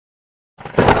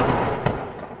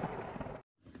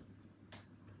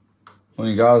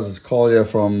Morning guys, it's Carl here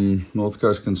from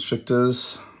Northcoast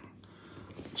Constrictors.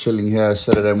 Chilling here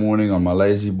Saturday morning on my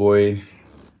lazy boy,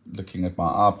 looking at my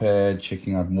iPad,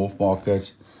 checking out Morph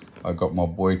Market. I got my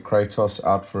boy Kratos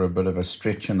out for a bit of a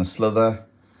stretch and a slither.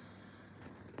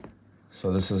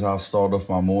 So this is how I start off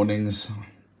my mornings.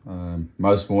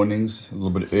 Most mornings, a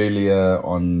little bit earlier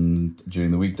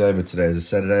during the weekday, but today is a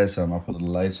Saturday, so I'm up a little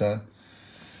later.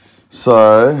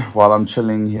 So while I'm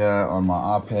chilling here on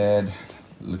my iPad,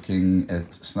 looking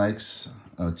at snakes,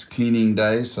 it's cleaning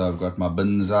day, so I've got my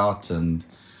bins out and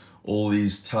all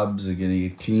these tubs are going to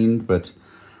get cleaned. But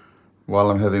while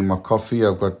I'm having my coffee,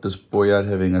 I've got this boy out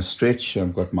having a stretch.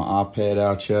 I've got my iPad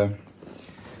out here,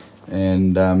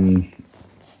 and I'm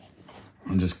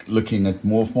just looking at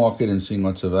Morph Market and seeing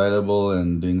what's available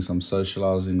and doing some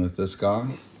socializing with this guy.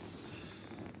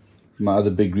 My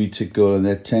other big retic girl in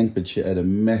that tank, but she had a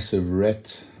massive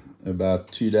rat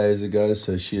about 2 days ago,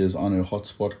 so she is on her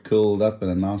hotspot, curled up in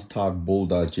a nice tight ball,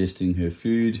 digesting her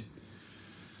food.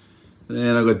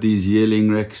 Then I got these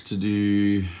yearling racks to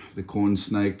do the corn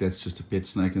snake. That's just a pet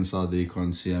snake inside there, you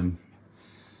can't see him.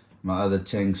 My other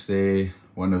tanks there,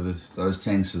 one of those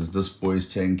tanks is this boy's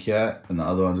tank here, and the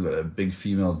other one's got a big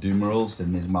female doomerals.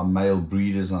 Then there's my male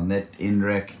breeders on that end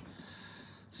rack,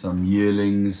 some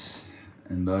yearlings.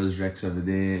 And those racks over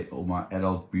there, all my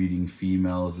adult breeding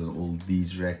females, and all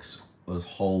these racks, this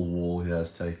whole wall here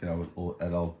is taken out with all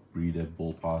adult breeder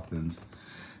ball pythons.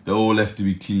 They all have to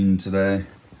be cleaned today.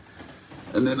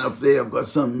 And then up there I've got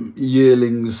some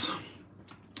yearlings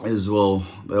as well.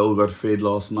 They all got fed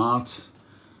last night.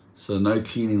 So no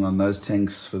cleaning on those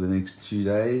tanks for the next 2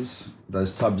 days.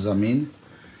 Those tubs I'm in,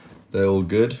 they're all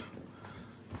good.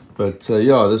 But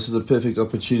yeah, this is a perfect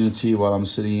opportunity while I'm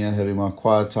sitting here having my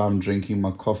quiet time, drinking my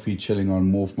coffee, chilling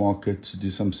on Morph Market, to do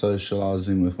some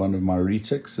socializing with one of my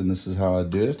retics, and this is how I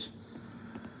do it.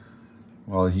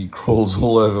 While he crawls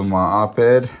all over my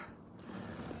iPad,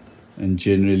 and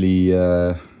generally, you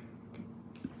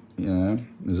know,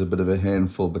 there's a bit of a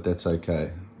handful, but that's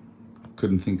okay.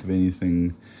 Couldn't think of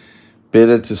anything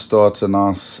better to start a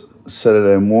nice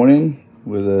Saturday morning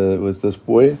with this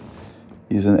boy.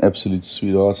 He's an absolute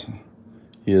sweetheart.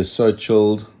 He is so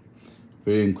chilled,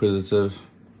 very inquisitive,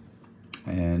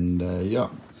 and yeah.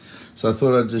 So I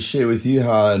thought I'd just share with you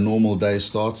how a normal day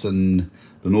starts in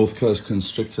the Northcoast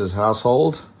Constrictors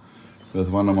household with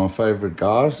one of my favorite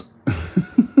guys.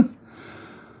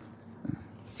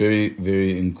 Very,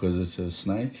 very inquisitive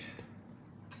snake.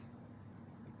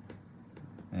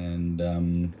 And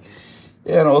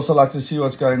yeah, and I also like to see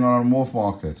what's going on Morph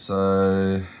Market.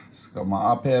 So got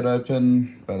my iPad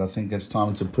open, but I think it's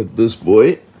time to put this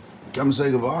boy. Come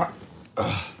say goodbye.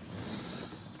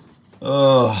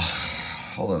 Oh,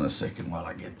 hold on a second while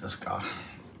I get this guy.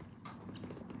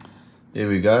 There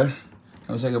we go.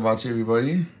 Come say goodbye to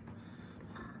everybody.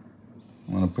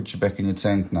 I'm gonna put you back in your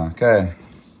tank now. Okay.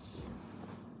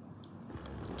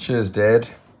 Cheers, Dad.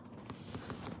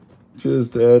 Cheers,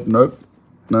 Dad. Nope.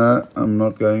 No, I'm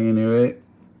not going anywhere.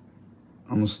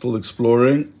 I'm still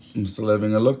exploring. I'm still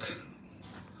having a look.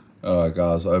 Alright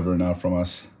guys, over and out from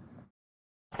us.